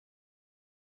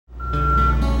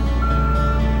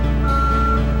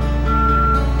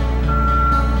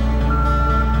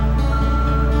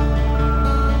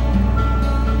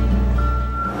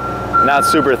not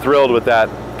super thrilled with that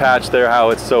patch there,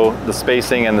 how it's so, the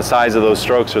spacing and the size of those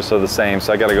strokes are so the same,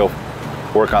 so I gotta go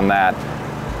work on that.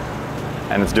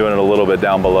 And it's doing it a little bit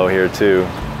down below here too.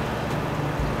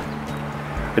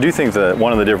 I do think that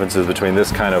one of the differences between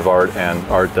this kind of art and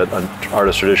art that an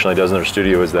artist traditionally does in their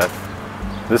studio is that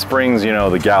this brings, you know,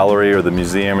 the gallery or the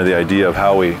museum or the idea of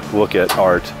how we look at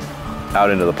art out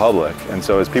into the public. And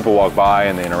so as people walk by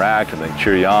and they interact and they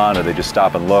cheer you on or they just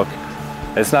stop and look,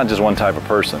 it's not just one type of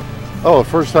person. Oh, the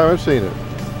first time I've seen it.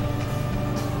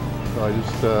 So I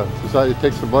just decided to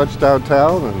take some lunch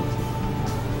downtown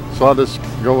and saw this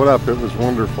going up. It was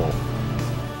wonderful.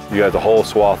 You got the whole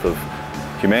swath of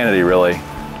humanity, really.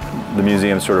 The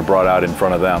museum sort of brought out in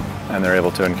front of them, and they're able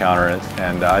to encounter it.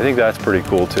 And I think that's pretty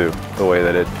cool too, the way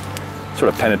that it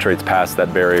sort of penetrates past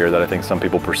that barrier that I think some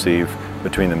people perceive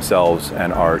between themselves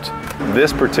and art.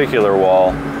 This particular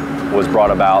wall was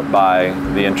brought about by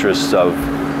the interests of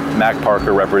Mac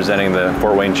Parker, representing the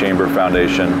Fort Wayne Chamber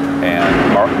Foundation,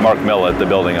 and Mark Millett, the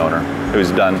building owner,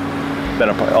 who's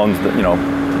owns the, you know,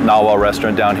 Nawal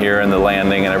restaurant down here and the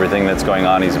landing and everything that's going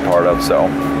on he's a part of, so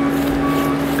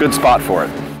good spot for it.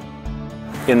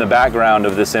 In the background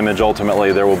of this image,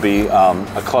 ultimately, there will be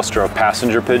a cluster of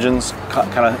passenger pigeons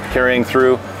kind of carrying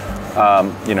through,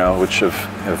 you know, which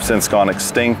have since gone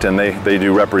extinct, and they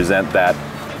do represent that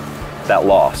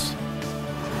loss.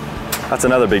 That's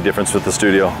another big difference with the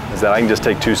studio, is that I can just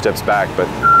take 2 steps back, but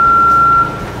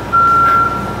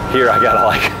here I gotta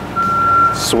like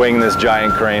swing this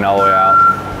giant crane all the way out.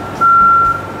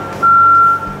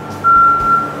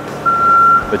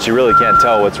 But you really can't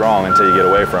tell what's wrong until you get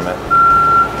away from it.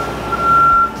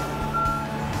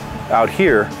 Out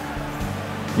here,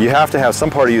 you have to have some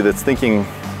part of you that's thinking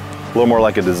a little more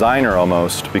like a designer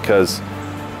almost, because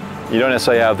you don't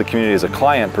necessarily have the community as a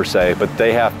client per se, but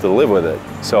they have to live with it.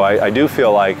 So I do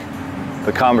feel like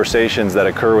the conversations that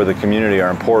occur with the community are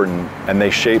important, and they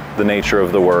shape the nature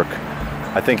of the work.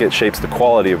 I think it shapes the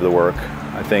quality of the work.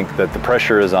 I think that the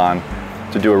pressure is on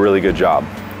to do a really good job,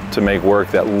 to make work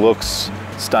that looks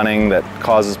stunning, that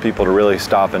causes people to really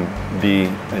stop and be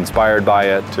inspired by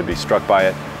it, to be struck by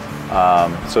it.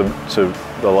 So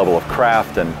the level of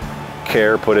craft and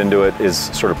care put into it is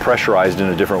sort of pressurized in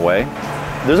a different way.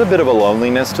 There's a bit of a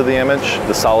loneliness to the image,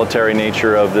 the solitary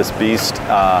nature of this beast,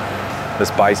 this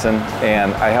bison,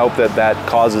 and I hope that that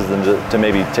causes them to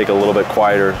maybe take a little bit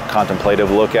quieter,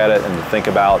 contemplative look at it and to think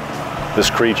about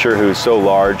this creature who's so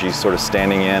large, he's sort of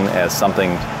standing in as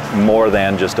something more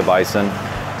than just a bison,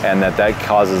 and that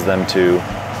causes them to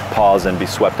pause and be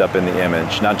swept up in the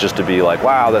image, not just to be like,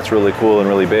 wow, that's really cool and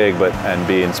really big, and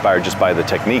be inspired just by the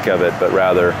technique of it, but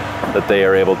rather that they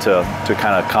are able to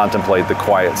kind of contemplate the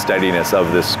quiet steadiness of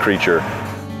this creature